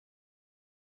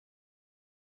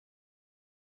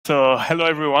So, hello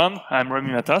everyone, I'm Rémi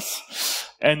Matasse,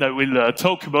 and I will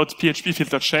talk about PHP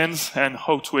filter chains and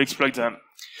how to exploit them.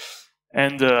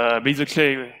 And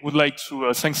basically, I would like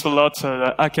to thanks a lot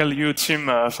the Hack.lu team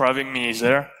for having me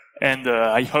there, and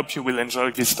I hope you will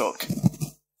enjoy this talk.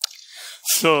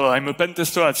 So, I'm a pen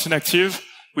tester at Synactive,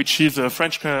 which is a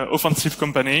French offensive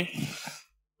company,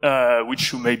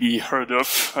 which you maybe heard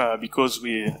of because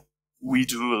we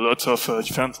do a lot of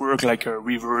different work like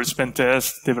reverse, pen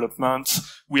test, development.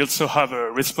 We also have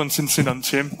a response incident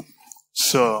team.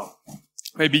 So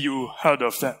maybe you heard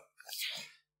of them.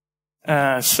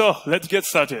 So let's get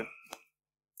started.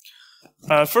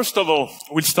 First of all,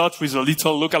 we'll start with a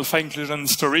little local file inclusion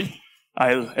story.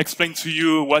 I'll explain to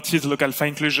you what is local file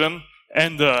inclusion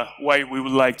and why we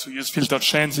would like to use filter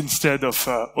chains instead of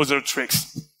other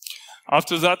tricks.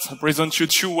 After that, I'll present you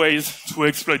two ways to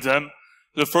exploit them.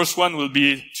 The first one will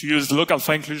be to use local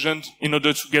file inclusion in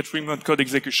order to get remote code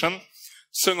execution.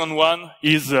 Second one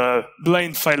is a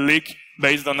blind file leak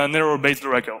based on an error-based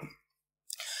oracle.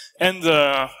 And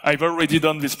I've already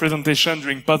done this presentation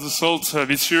during Path Assault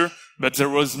this year, but there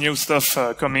was new stuff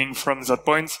coming from that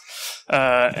point,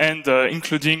 and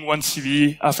including one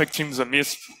CV affecting the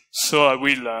MISP. So I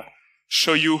will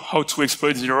show you how to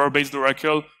exploit the error-based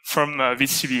oracle from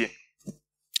this CVE.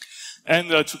 And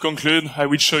to conclude, I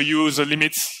will show you the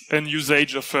limits and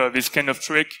usage of this kind of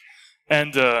trick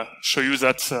and show you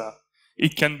that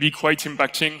it can be quite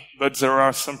impacting, but there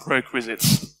are some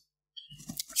prerequisites.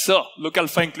 So, local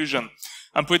file inclusion.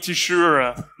 I'm pretty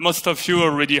sure most of you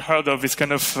already heard of this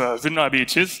kind of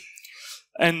vulnerabilities.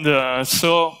 And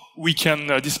so we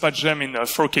can dispatch them in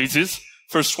 4 cases.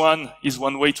 First one is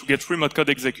one way to get remote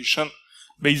code execution.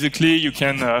 Basically, you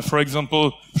can, for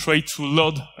example, try to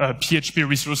load a PHP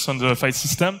resource on the file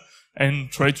system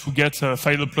and try to get a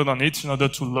file upload on it in order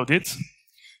to load it.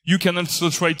 You can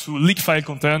also try to leak file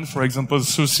content, for example, the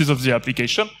sources of the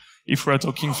application. If we're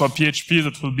talking for PHP,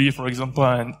 that will be, for example,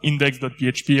 an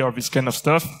index.php or this kind of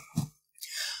stuff.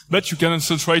 But you can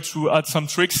also try to add some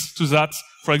tricks to that.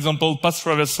 For example, path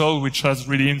traversal, which is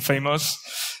really infamous,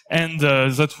 and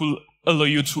that will allow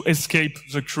you to escape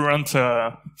the current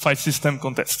file system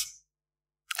context.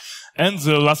 And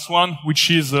the last one, which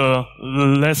is a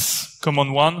less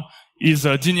common one, is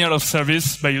denial of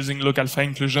service by using local file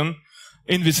inclusion.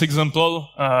 In this example,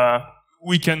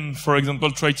 we can, for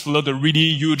example, try to load a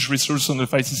really huge resource on the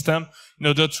file system in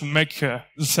order to make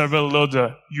the server load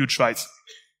huge files.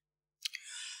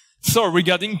 So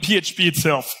regarding PHP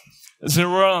itself, there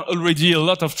are already a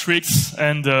lot of tricks,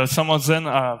 and some of them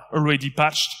are already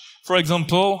patched. For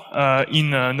example,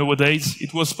 nowadays,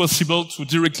 it was possible to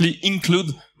directly include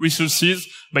resources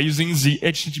by using the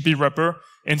HTTP wrapper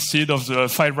instead of the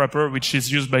file wrapper, which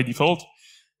is used by default.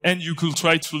 And you could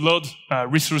try to load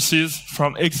resources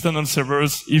from external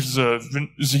servers if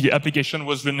the application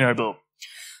was vulnerable.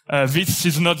 This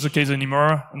is not the case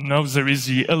anymore. Now there is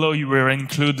the allow URL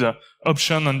include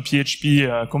option on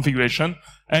PHP configuration,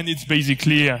 and it's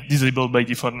basically disabled by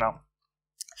default now.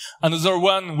 Another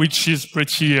one, which is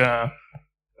pretty, known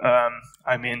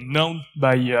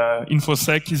by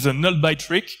InfoSec, is a null byte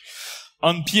trick.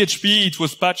 On PHP, it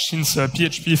was patched since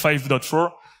PHP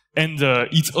 5.4, and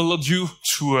it allowed you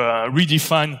to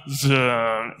redefine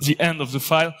the end of the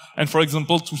file, and for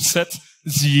example, to set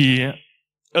the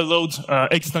allowed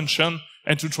extension,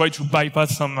 and to try to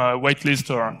bypass some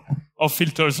whitelist or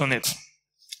filters on it.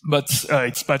 But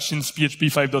it's patched since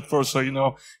PHP 5.4, so you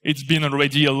know it's been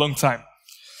already a long time.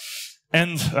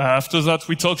 And after that,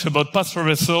 we talked about path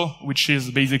traversal, which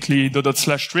is basically the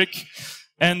 / trick,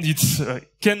 and it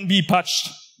can be patched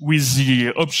with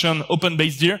the option open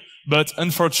base dir, but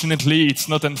unfortunately, it's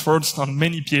not enforced on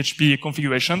many PHP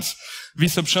configurations.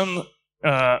 This option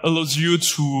allows you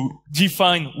to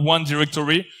define one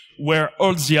directory where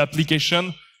all the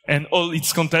application and all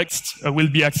its context will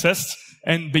be accessed,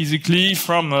 and basically,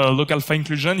 from local file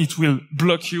inclusion, it will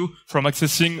block you from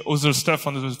accessing other stuff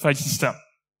on the file system.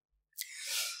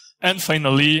 And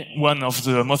finally, one of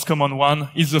the most common one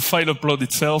is the file upload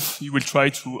itself. You will try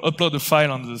to upload a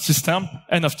file on the system,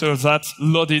 and after that,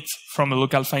 load it from a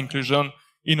local file inclusion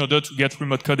in order to get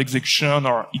remote code execution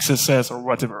or XSS or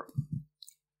whatever.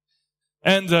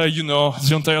 And,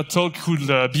 the entire talk could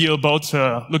be about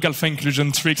local file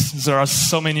inclusion tricks. There are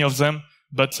so many of them,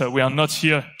 but we are not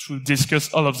here to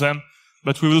discuss all of them,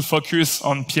 but we will focus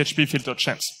on PHP filter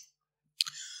chains.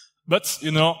 But,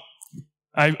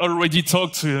 I've already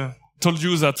told you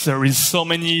that there is so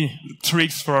many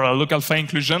tricks for local file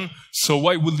inclusion, so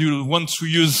why would you want to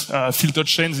use filter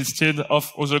chains instead of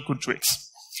other cool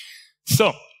tricks?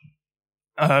 So,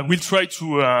 we'll try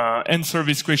to answer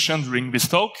this question during this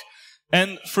talk,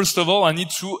 And first of all, I need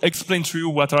to explain to you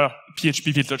what are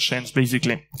PHP filter chains,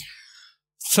 basically.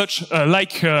 Such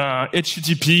like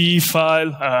HTTP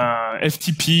file,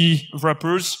 FTP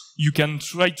wrappers, you can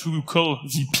try to call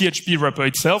the PHP wrapper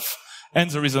itself, and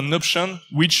there is an option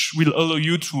which will allow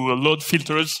you to load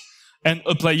filters and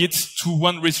apply it to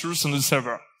one resource on the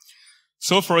server.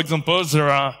 So, for example, there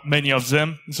are many of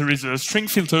them. There is a string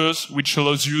filters, which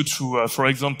allows you to, for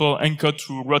example, encode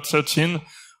to route 13,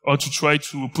 or to try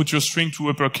to put your string to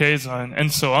uppercase,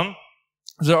 and so on.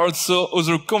 There are also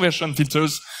other conversion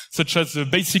filters, such as the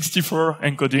base64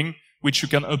 encoding, which you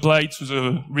can apply to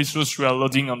the resource you are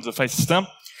loading on the file system.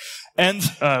 And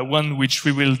one which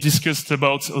we will discuss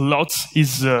about a lot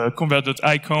is the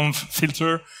convert.iconv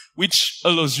filter, which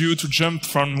allows you to jump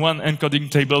from one encoding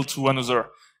table to another,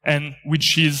 and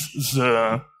which is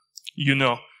the,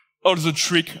 all the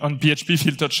trick on PHP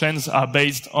filter chains are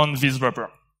based on this wrapper.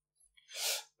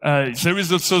 There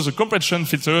is also the compression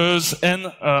filters and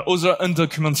other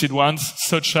undocumented ones,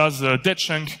 such as the dead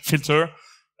chunk filter,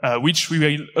 which we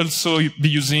will also be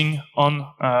using on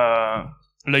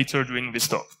later during this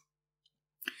talk.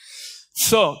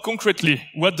 So, concretely,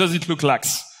 what does it look like?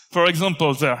 For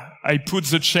example, there, I put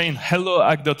the chain hello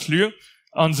Hack.lu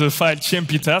on the file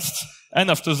tmptest, and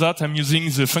after that, I'm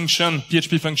using the function,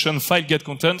 PHP function file get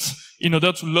contents in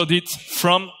order to load it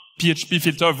from PHP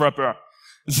filter wrapper.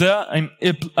 There, I'm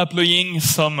applying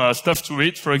some stuff to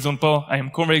it. For example, I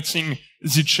am converting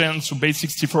the chain to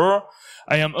base64.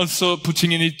 I am also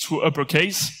putting in it to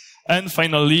uppercase. And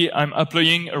finally, I'm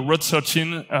applying a route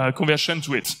 13 conversion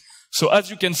to it. So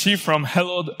as you can see from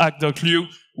hello Hack.lu,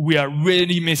 we are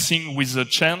really messing with the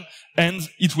chain, and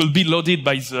it will be loaded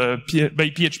by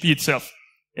PHP itself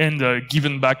and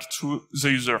given back to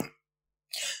the user.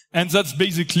 And that's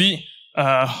basically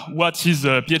what is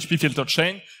a PHP filter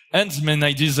chain. And the main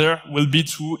idea there will be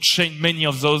to chain many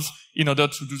of those in order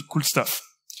to do cool stuff.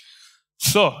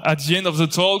 So, at the end of the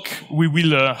talk, we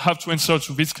will have to answer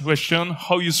to this question,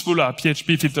 how useful are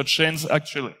PHP filter chains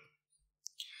actually?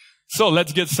 So,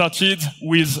 let's get started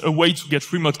with a way to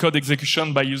get remote code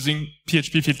execution by using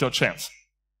PHP filter chains.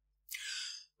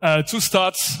 To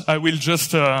start, I will just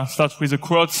start with a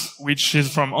quote, which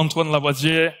is from Antoine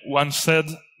Lavoisier, once said,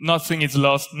 "Nothing is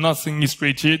lost, nothing is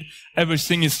created,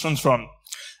 everything is transformed."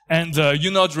 And,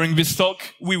 during this talk,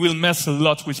 we will mess a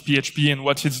lot with PHP and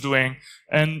what it's doing.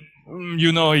 And,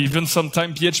 even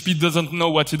sometimes PHP doesn't know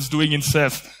what it's doing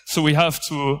itself. So we have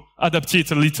to adapt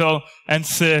it a little and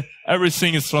say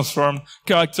everything is transformed.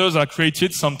 Characters are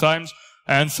created sometimes,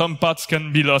 and some parts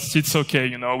can be lost. It's okay,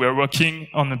 we're working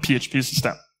on a PHP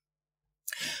system.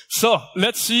 So,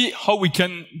 let's see how we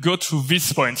can go to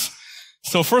this point.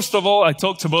 So first of all, I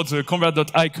talked about the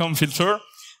convert.iconv filter.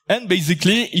 And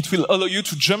basically, it will allow you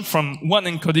to jump from one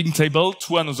encoding table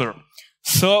to another.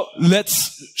 So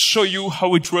let's show you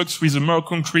how it works with a more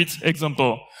concrete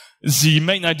example. The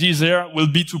main idea there will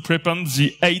be to prepend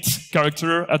the 8th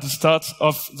character at the start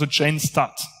of the chain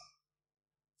start.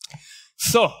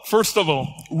 So, first of all,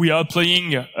 we are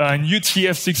applying an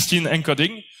UTF-16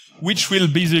 encoding, which will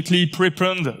basically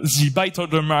prepend the byte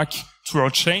order mark to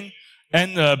our chain,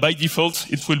 and by default,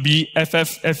 it will be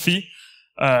FFFE,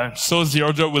 so the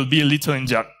order will be a little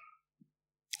Indian.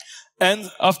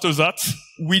 And after that,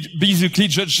 we basically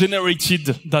just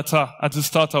generated data at the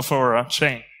start of our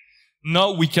chain.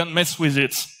 Now we can mess with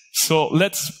it. So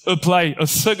let's apply a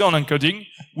second encoding,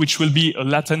 which will be a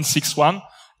Latin 6-1.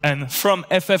 And from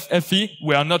FFFE,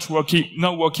 we are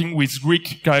now working with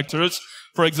Greek characters.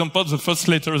 For example, the first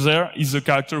letter there is the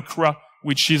character kra,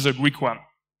 which is a Greek one.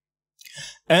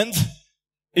 And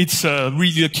it's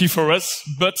really a key for us,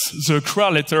 but the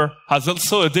kra letter has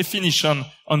also a definition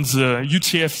on the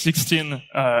UTF-16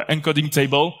 encoding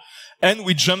table, and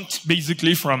we jumped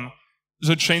basically from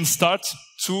the chain start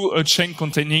to a chain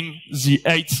containing the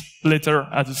 8th letter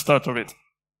at the start of it.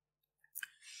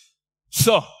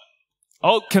 So,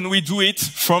 how can we do it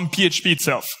from PHP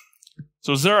itself?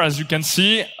 So there, as you can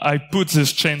see, I put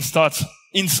this chain start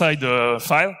inside the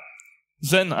file.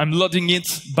 Then I'm loading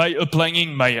it by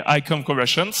applying my icon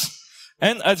conversions.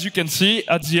 And as you can see,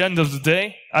 at the end of the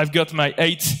day, I've got my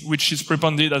 8, which is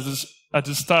prepended at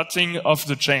the starting of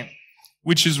the chain,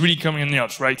 which is really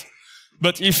convenient, right?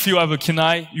 But if you have a keen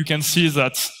eye, you can see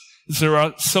that there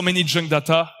are so many junk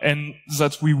data and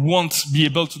that we won't be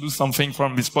able to do something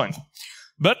from this point.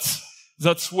 But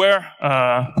that's where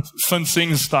fun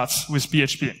things starts with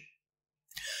PHP.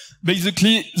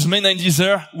 Basically, the main idea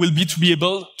there will be to be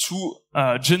able to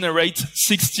generate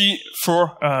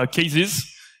 64 cases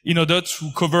in order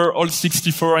to cover all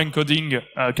 64 encoding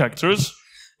characters.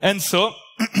 And so,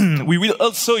 we will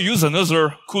also use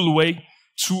another cool way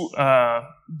to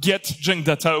get junk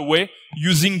data away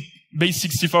using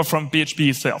base64 from PHP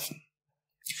itself.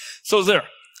 So there,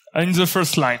 in the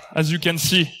first line, as you can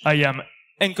see, I am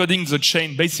encoding the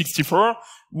chain base64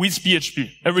 with PHP.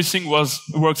 Everything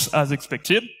works as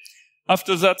expected.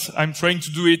 After that, I'm trying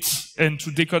to do it and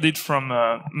to decode it from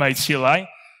my CLI,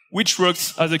 which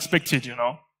works as expected, you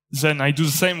know. Then I do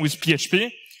the same with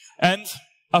PHP. And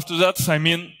after that, I'm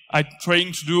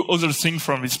trying to do other things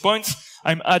from this point.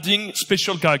 I'm adding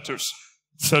special characters,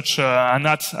 such an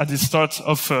at the start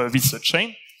of this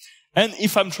chain. And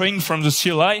if I'm trying from the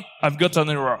CLI, I've got an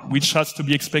error, which has to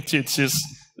be expected, since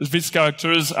these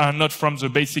characters are not from the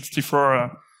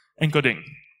base64 encoding.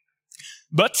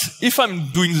 But if I'm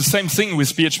doing the same thing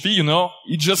with PHP, you know,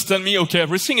 it just tells me, okay,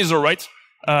 everything is all right.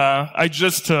 I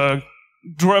just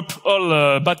drop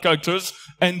all bad characters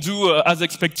and do, as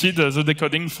expected, the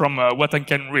decoding from what I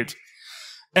can read.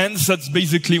 And that's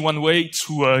basically one way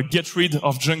to get rid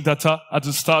of junk data at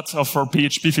the start of our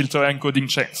PHP filter encoding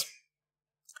chains.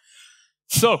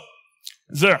 So,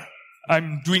 there,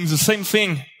 I'm doing the same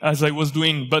thing as I was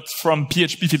doing, but from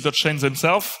PHP filter chains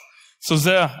themselves. So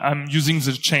there, I'm using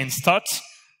the chain start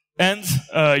and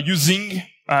using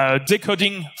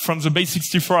decoding from the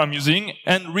base64 I'm using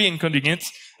and re-encoding it.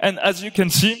 And as you can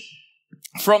see,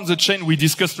 from the chain we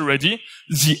discussed already,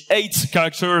 the 8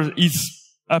 character is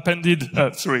prepended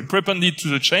to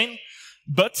the chain,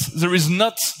 but there is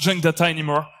not junk data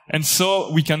anymore. And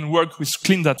so we can work with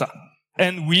clean data.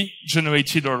 And we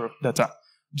generated our data.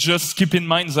 Just keep in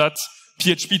mind that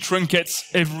PHP truncates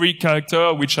every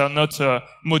character which are not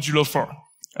modulo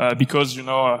 4, because, you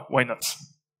know, why not?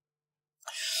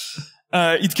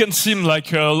 It can seem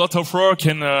like a lot of work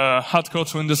and hardcore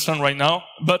to understand right now,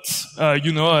 but,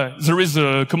 you know, there is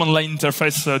a command line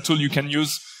interface tool you can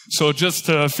use, so just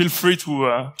feel free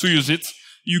to use it.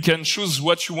 You can choose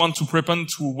what you want to prepend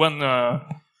to one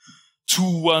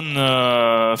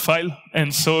file,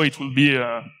 and so it will be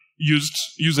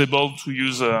usable to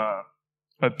use a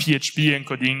PHP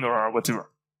encoding or whatever.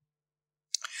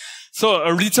 So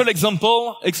a little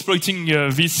example exploiting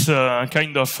this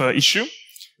kind of issue.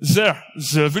 There,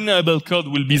 the vulnerable code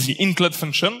will be the include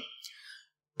function.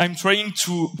 I'm trying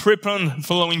to prepend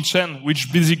following chain,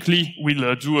 which basically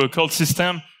will do a call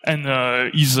system and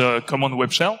is a command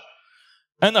web shell.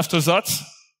 And after that,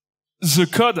 the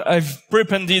code I've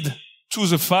prepended to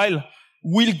the file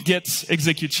will get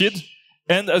executed.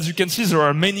 And as you can see, there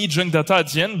are many junk data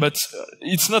at the end, but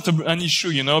it's not an issue,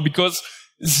 you know, because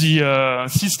the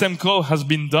system call has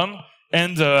been done.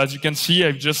 And as you can see,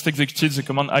 I've just executed the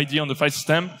command ID on the file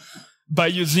system by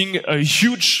using a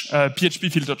huge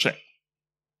PHP filter chain.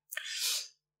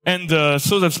 And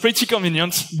so that's pretty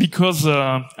convenient because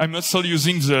I'm also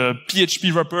using the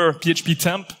PHP wrapper, PHP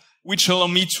temp, which allow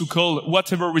me to call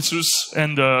whatever resource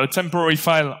and temporary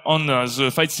file on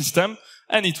the file system,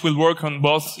 and it will work on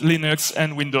both Linux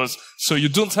and Windows. So you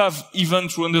don't have even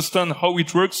to understand how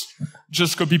it works,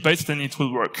 just copy-paste and it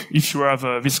will work if you have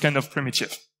this kind of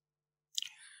primitive.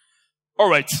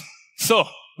 Alright, so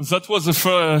that was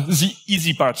the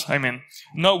easy part, I mean.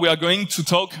 Now we are going to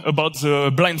talk about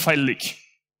the blind file leak.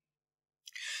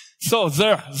 So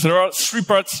there are 3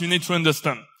 parts you need to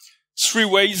understand. 3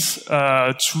 ways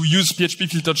to use PHP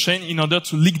filter chain in order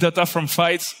to leak data from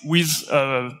files with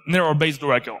an error-based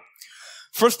oracle.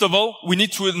 First of all, we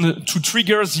need to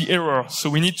trigger the error. So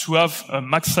we need to have a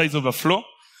max size overflow.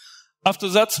 After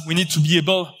that, we need to be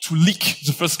able to leak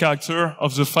the first character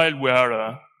of the file we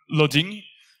are loading.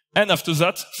 And after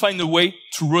that, find a way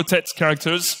to rotate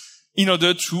characters in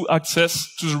order to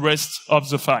access to the rest of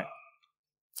the file.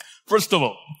 First of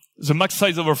all, the max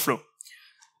size overflow.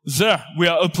 There, we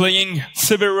are applying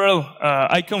several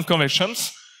icon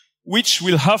conventions, which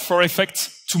will have for effect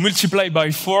to multiply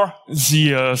by 4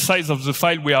 the size of the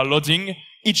file we are loading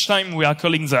each time we are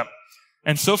calling them.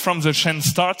 And so from the chain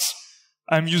start,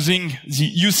 I'm using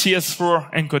the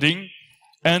UCS4 encoding,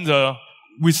 and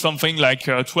with something like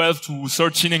 12 to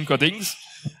 13 encodings.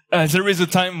 There is a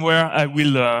time where I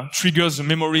will trigger the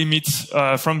memory limit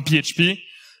from PHP,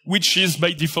 which is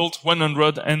by default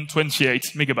 128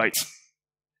 megabytes.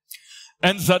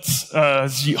 And that's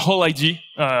the whole idea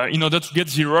in order to get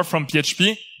the error from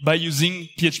PHP by using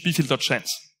PHP filter chains.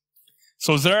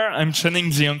 So there, I'm chaining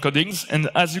the encodings, and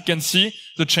as you can see,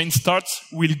 the chain start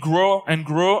will grow,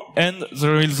 and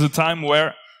there is a time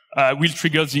where we'll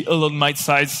trigger the allowed byte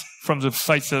size from the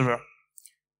file server.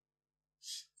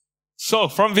 So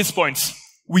from this point,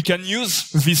 we can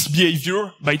use this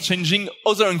behavior by changing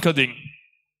other encoding.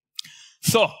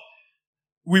 So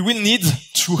we will need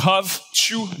to have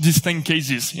 2 distinct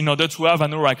cases in order to have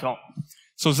an oracle.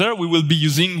 So there we will be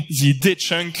using the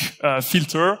dechunk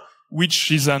filter,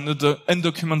 which is another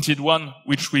undocumented one,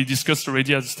 which we discussed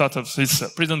already at the start of this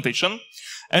presentation.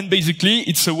 And basically,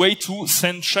 it's a way to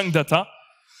send chunk data.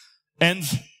 And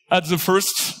at the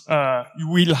first, you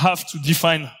will have to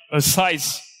define a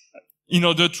size in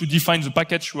order to define the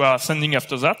package you are sending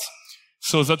after that.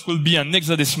 So that will be an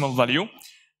hexadecimal value.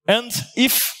 And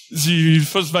if the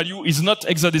first value is not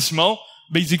hexadecimal,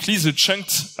 basically the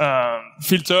chunked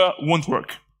filter won't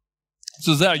work.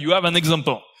 So there you have an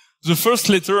example. The first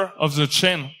letter of the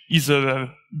chain is a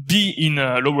B in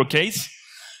lowercase.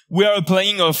 We are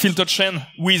applying a filter chain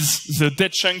with the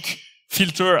dead chunk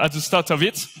filter at the start of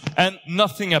it, and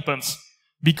nothing happens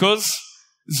because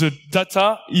the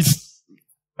data is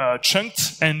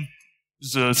chunked and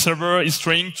the server is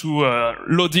trying to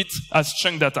load it as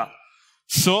chunk data.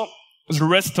 So the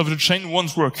rest of the chain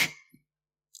won't work.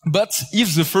 But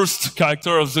if the first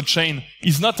character of the chain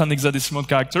is not an hexadecimal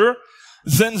character,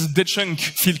 then the dechunk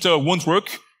filter won't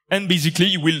work, and basically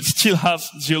you will still have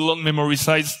the alone memory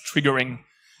size triggering.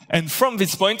 And from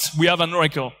this point, we have an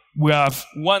oracle. We have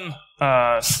one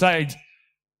side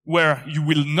where you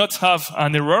will not have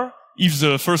an error if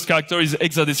the first character is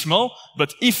hexadecimal,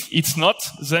 but if it's not,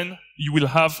 then you will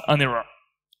have an error.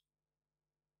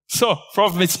 So,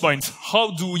 from this point,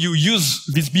 how do you use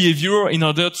this behavior in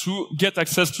order to get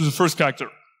access to the first character?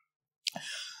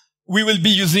 We will be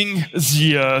using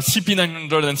the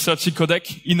CP930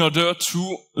 codec in order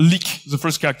to leak the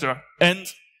first character. And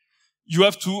you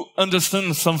have to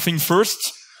understand something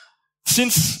first.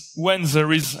 Since when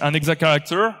there is an hexa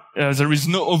character, there is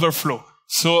no overflow.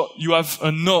 So you have a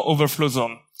no overflow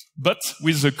zone. But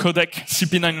with the codec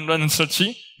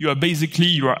CP930, you are basically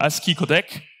your ASCII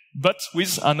codec, but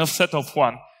with an offset of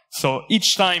 1. So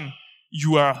each time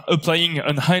you are applying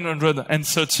a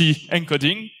 930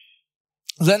 encoding,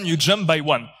 then you jump by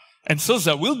 1. And so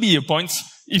there will be a point,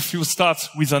 if you start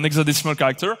with an hexadecimal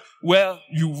character, where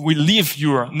you will leave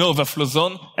your no overflow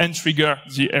zone and trigger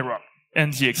the error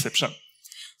and the exception.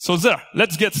 So there,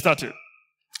 let's get started.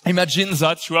 Imagine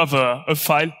that you have a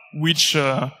file which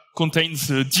contains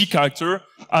the D character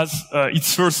as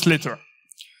its first letter.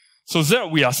 So there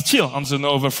we are still on the no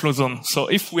overflow zone. So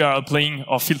if we are applying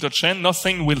our filter chain,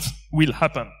 nothing will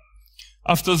happen.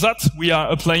 After that, we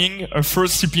are applying a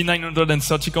first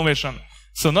CP930 conversion.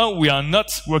 So now we are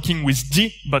not working with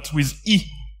D, but with E.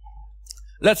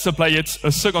 Let's apply it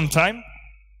a second time.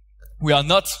 We are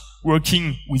not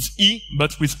working with E,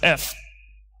 but with F.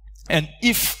 And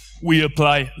if we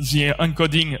apply the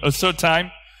encoding a third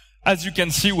time, as you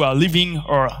can see, we are leaving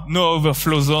our no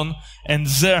overflow zone, and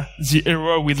there the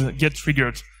error will get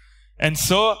triggered. And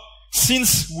so,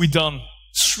 since we done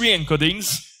 3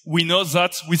 encodings, we know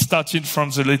that we started from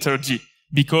the letter D,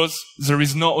 because there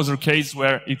is no other case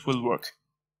where it will work.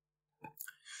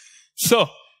 So,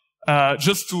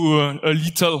 just to a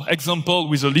little example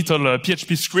with a little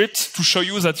PHP script to show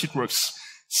you that it works.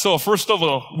 So, first of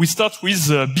all, we start with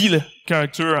the B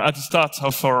character at the start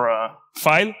of our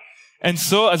file. And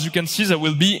so, as you can see, there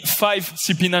will be 5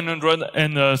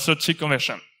 CP930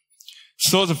 conversion.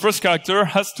 So, the first character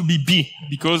has to be B,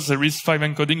 because there is 5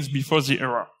 encodings before the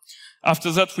error.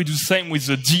 After that, we do the same with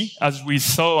the D, as we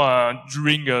saw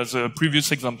during the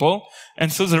previous example.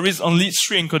 And so there is only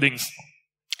 3 encodings.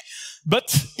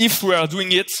 But if we are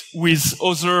doing it with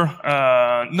other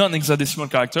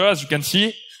non-hexadecimal characters, as you can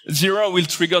see, 0 will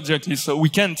trigger directly. So we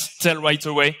can't tell right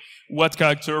away what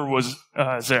character was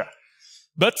there.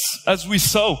 But as we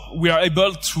saw, we are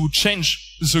able to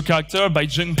change the character by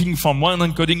jumping from one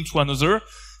encoding to another.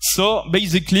 So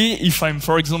basically, if I'm,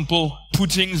 for example,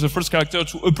 putting the first character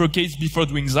to uppercase before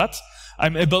doing that,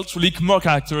 I'm able to leak more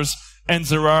characters, and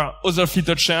there are other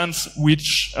filter chains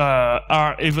which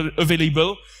are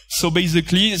available. So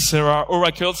basically, there are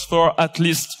oracles for at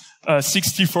least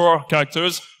 64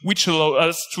 characters, which allow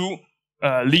us to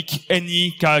leak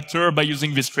any character by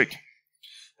using this trick.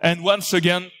 And once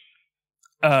again,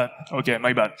 okay,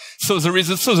 my bad. So there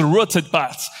is also the rotate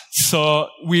path. So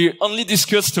we only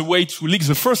discussed a way to leak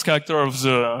the first character of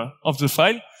the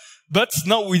file, but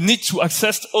now we need to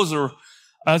access other.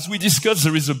 As we discussed,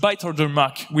 there is a byte order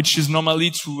mark, which is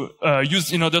normally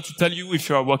used in order to tell you if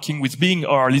you are working with Bing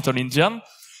or Little Indian,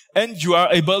 and you are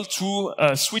able to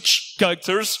switch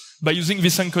characters by using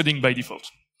this encoding by default.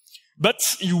 But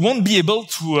you won't be able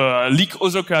to leak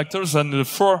other characters than the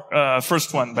 4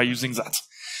 first one by using that.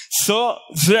 So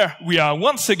there we are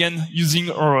once again using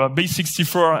our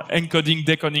base64 encoding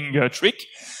decoding trick.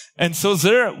 And so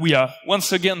there we are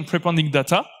once again prepending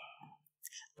data.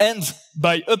 And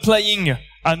by applying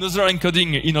another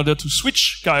encoding in order to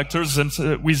switch characters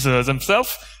with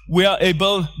themselves, we are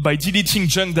able, by deleting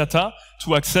junk data,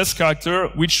 to access character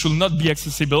which should not be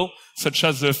accessible such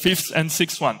as the fifth and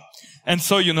sixth one. And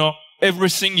so, you know,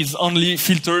 everything is only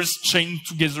filters chained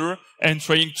together and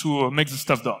trying to make the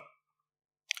stuff done.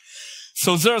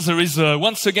 So there is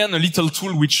once again a little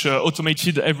tool which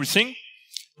automated everything,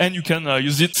 and you can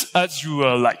use it as you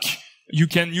like. You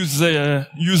can use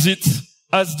it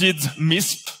as did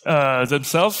MISP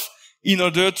themselves in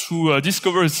order to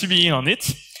discover a CVE on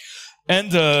it.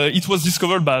 And it was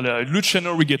discovered by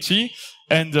Luciano Righetti.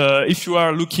 And if you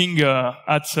are looking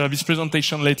at this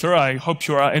presentation later, I hope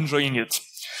you are enjoying it.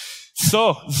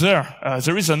 So there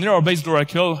is an error-based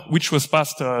oracle which was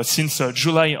passed since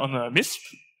July on MISP.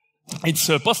 It's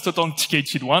a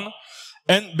post-authenticated one.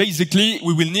 And basically,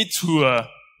 we will need to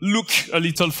look a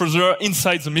little further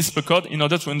inside the MISP code in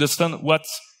order to understand what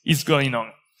is going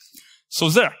on. So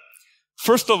there.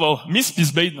 First of all, MISP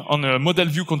is based on a model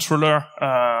view controller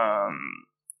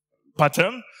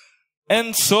pattern.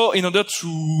 And so in order to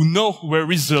know where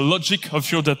is the logic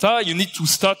of your data, you need to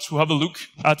start to have a look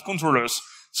at controllers.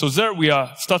 So there we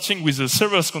are starting with the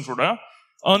server's controller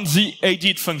on the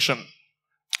edit function.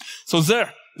 So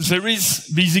there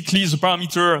is basically the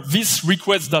parameter this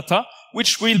request data,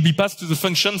 which will be passed to the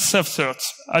function savecert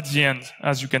at the end,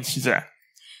 as you can see there.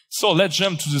 So let's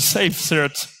jump to the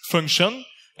savecert function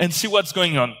and see what's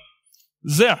going on.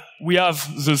 There we have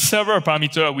the server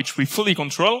parameter, which we fully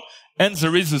control, and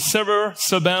there is a server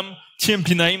subam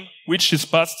TMP name, which is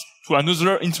passed to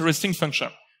another interesting function,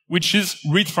 which is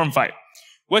read from file.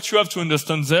 What you have to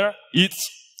understand there is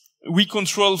we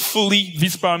control fully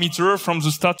this parameter from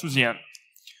the start to the end.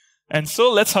 And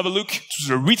so let's have a look to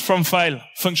the read from file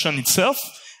function itself.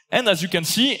 And as you can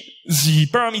see, the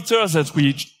parameter that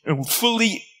we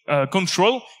fully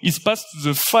control is passed to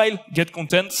the file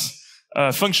getContents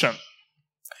function.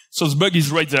 So the bug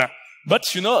is right there.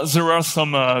 But, you know, there are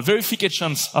some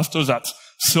verifications after that.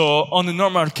 So on a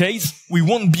normal case, we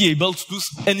won't be able to do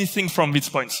anything from these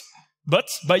points. But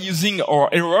by using our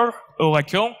error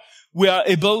oracle, we are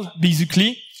able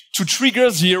basically to trigger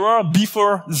the error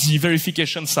before the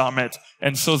verifications are made.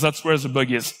 And so that's where the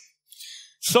bug is.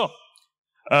 So,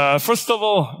 first of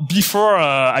all, before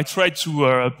I tried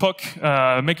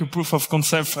to make a proof of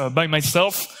concept by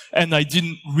myself, and I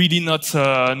didn't really not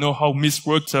know how MISP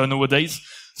worked nowadays.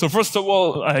 So first of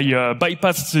all, I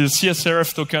bypassed the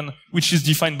CSRF token, which is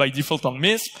defined by default on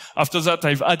MISP. After that,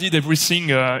 I've added everything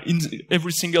in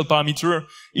every single parameter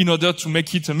in order to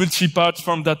make it a multi-part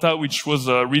form data, which was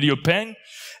really a pain.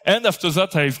 And after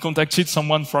that, I've contacted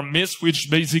someone from MISP, which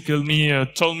basically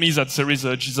told me that there is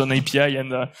a JSON API,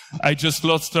 and I just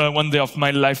lost 1 day of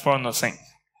my life for nothing.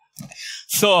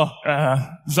 So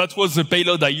that was the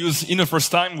payload I used in the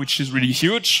first time, which is really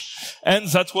huge. And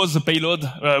that was the payload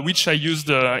which I used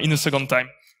in a second time,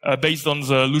 based on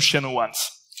the Luciano ones.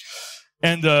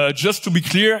 And just to be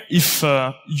clear, if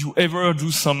you ever do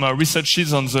some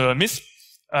researches on the MISP,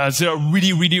 they are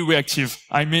really, really reactive.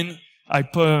 I mean,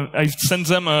 I sent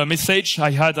them a message.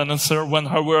 I had an answer 1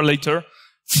 hour later.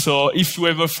 So if you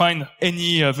ever find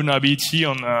any vulnerability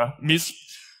on MISP,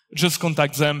 just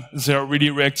contact them. They are really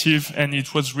reactive, and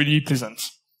it was really pleasant.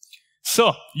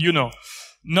 So, you know,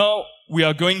 now we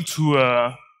are going to,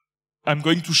 I'm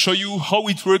going to show you how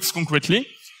it works concretely.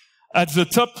 At the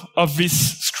top of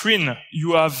this screen,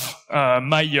 you have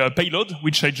my payload,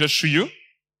 which I just showed you.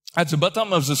 At the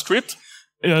bottom of the script,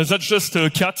 that's just a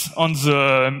cat on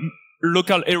the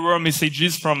local error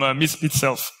messages from MISP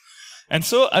itself. And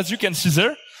so, as you can see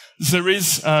there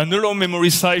is an allow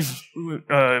memory size,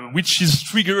 which is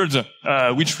triggered,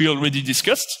 which we already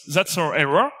discussed. That's our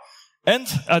error. And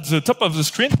at the top of the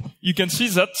screen, you can see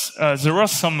that there are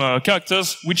some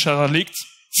characters which are leaked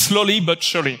slowly but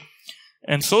surely.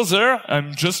 And so there,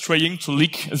 I'm just trying to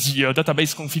leak the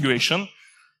database configuration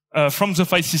from the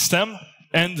file system,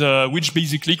 and which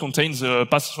basically contains a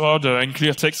password in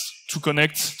clear text to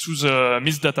connect to the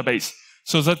MISP database.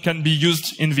 So that can be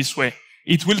used in this way.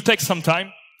 It will take some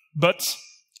time, but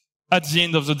at the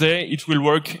end of the day, it will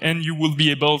work, and you will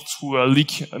be able to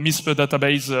leak a MISP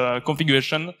database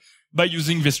configuration by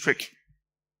using this trick.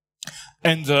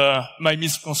 And my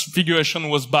MISP configuration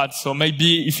was bad, so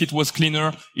maybe if it was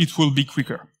cleaner, it will be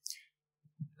quicker.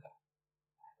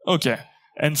 Okay.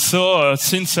 And so,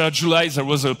 since July, there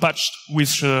was a patch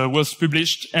which was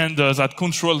published, and that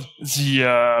controlled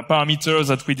the parameters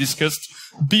that we discussed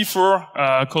before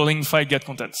calling file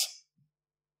getContents.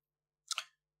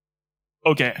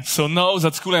 Okay, so now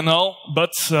that's cool and all,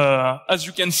 but as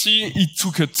you can see, it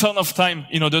took a ton of time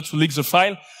in order to leak the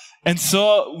file. And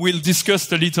so we'll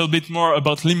discuss a little bit more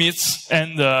about limits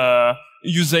and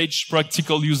usage,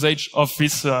 practical usage of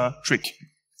this trick.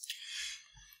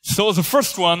 So the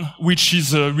first one, which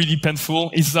is really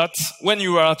painful, is that when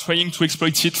you are trying to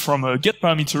exploit it from a get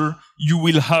parameter, you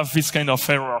will have this kind of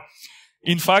error.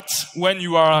 In fact, when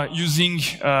you are using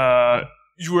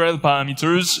URL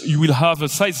parameters, you will have a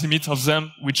size limit of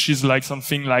them, which is like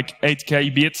something like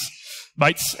 8K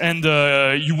bytes, and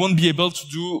you won't be able to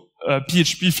do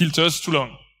PHP filters too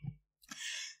long.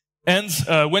 And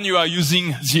when you are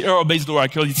using the error-based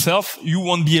oracle itself, you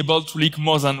won't be able to leak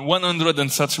more than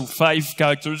 135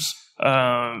 characters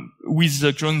with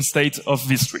the current state of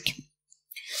this trick.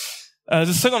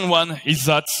 The second one is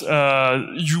that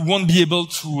you won't be able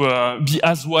to be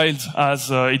as wild as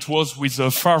it was with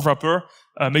the far wrapper.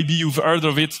 Maybe you've heard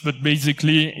of it, but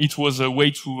basically it was a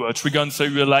way to trigger and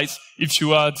serialize if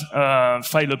you had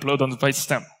file upload on the file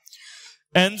system.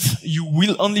 And you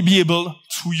will only be able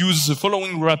to use the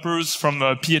following wrappers from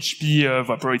PHP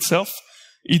wrapper itself.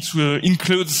 It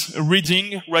includes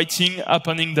reading, writing,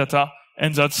 appending data,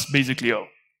 and that's basically all.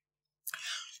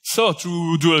 So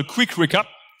to do a quick recap,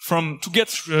 to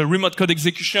get remote code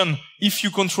execution, if you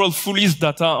control fully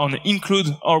the data on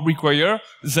include or require,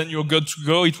 then you're good to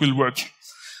go, it will work.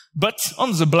 But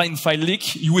on the blind file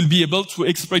leak, you will be able to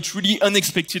exploit really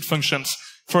unexpected functions.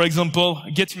 For example,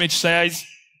 get image size,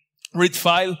 read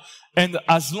file, and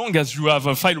as long as you have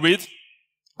a file read,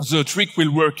 the trick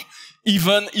will work,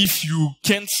 even if you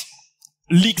can't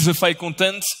leak the file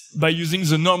content by using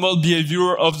the normal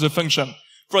behavior of the function.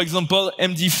 For example,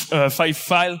 MD5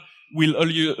 file will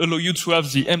allow you to have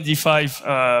the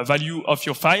MD5 value of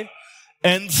your file,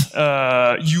 and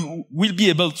you will be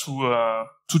able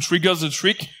to trigger the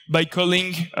trick by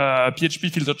calling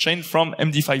PHP filter chain from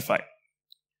MD5 file,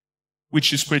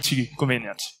 which is pretty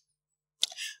convenient.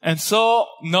 And so,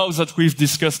 now that we've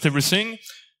discussed everything,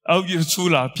 how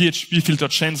useful are PHP filter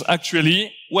chains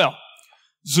actually? Well,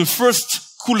 the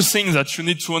first cool thing that you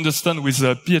need to understand with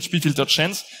PHP filter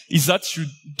chains is that you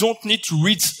don't need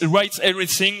to write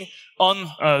everything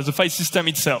on the file system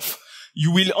itself.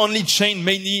 You will only chain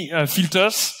many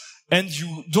filters, and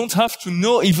you don't have to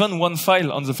know even one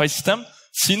file on the file system,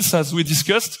 since, as we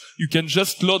discussed, you can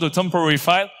just load a temporary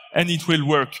file and it will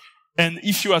work. And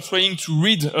if you are trying to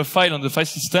read a file on the file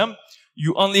system,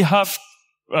 you only have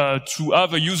to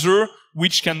have a user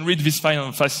which can read this file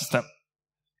on the file system.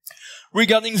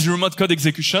 Regarding the remote code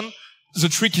execution, the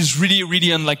trick is really,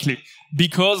 really unlikely,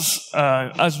 because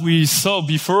as we saw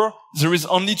before, there is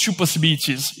only two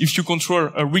possibilities. If you control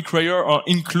a require or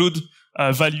include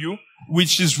value,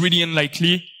 which is really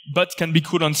unlikely, but can be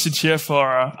called on CTF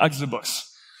or Hack the Box.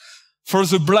 For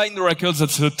the blind oracles,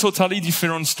 that's a totally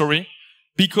different story,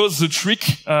 because the trick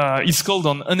is called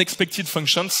on unexpected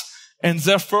functions, and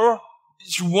therefore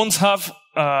you won't have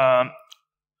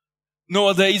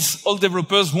nowadays all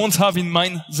developers won't have in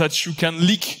mind that you can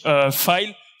leak a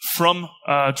file from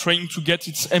trying to get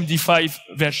its MD5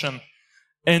 version,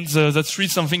 and that's really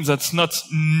something that's not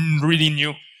really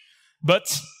new. But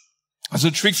the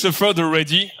trick suffered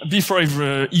already before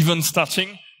even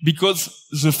starting, because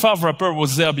the far wrapper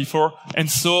was there before, and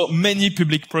so many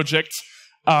public projects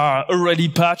are already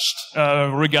patched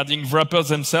regarding wrappers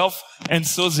themselves, and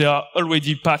so they are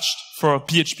already patched for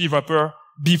PHP wrapper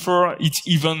before it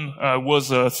even was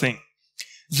a thing.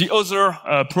 The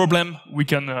other problem we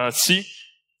can see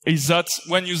is that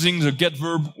when using the get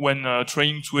verb when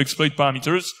trying to exploit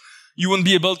parameters, you won't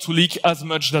be able to leak as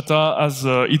much data as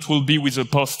it will be with the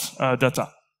post data.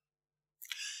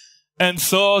 And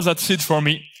so that's it for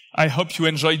me. I hope you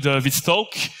enjoyed this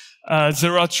talk.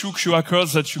 There are two QR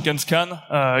codes that you can scan.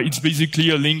 It's basically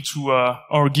a link to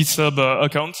our GitHub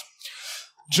account.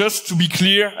 Just to be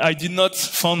clear, I did not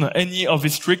find any of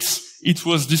these tricks. It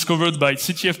was discovered by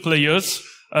CTF players.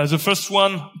 The first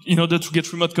one, in order to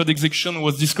get remote code execution,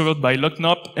 was discovered by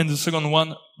Locknop, and the second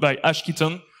one by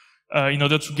Ashkeaton, in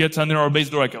order to get an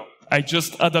error-based oracle. I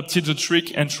just adapted the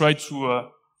trick and tried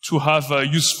to have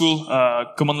useful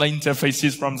command line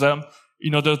interfaces from them,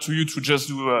 in order to you to just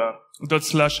do /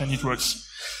 and it works.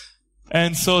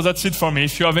 And so that's it for me.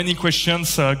 If you have any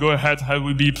questions, go ahead. I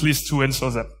will be pleased to answer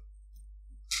them.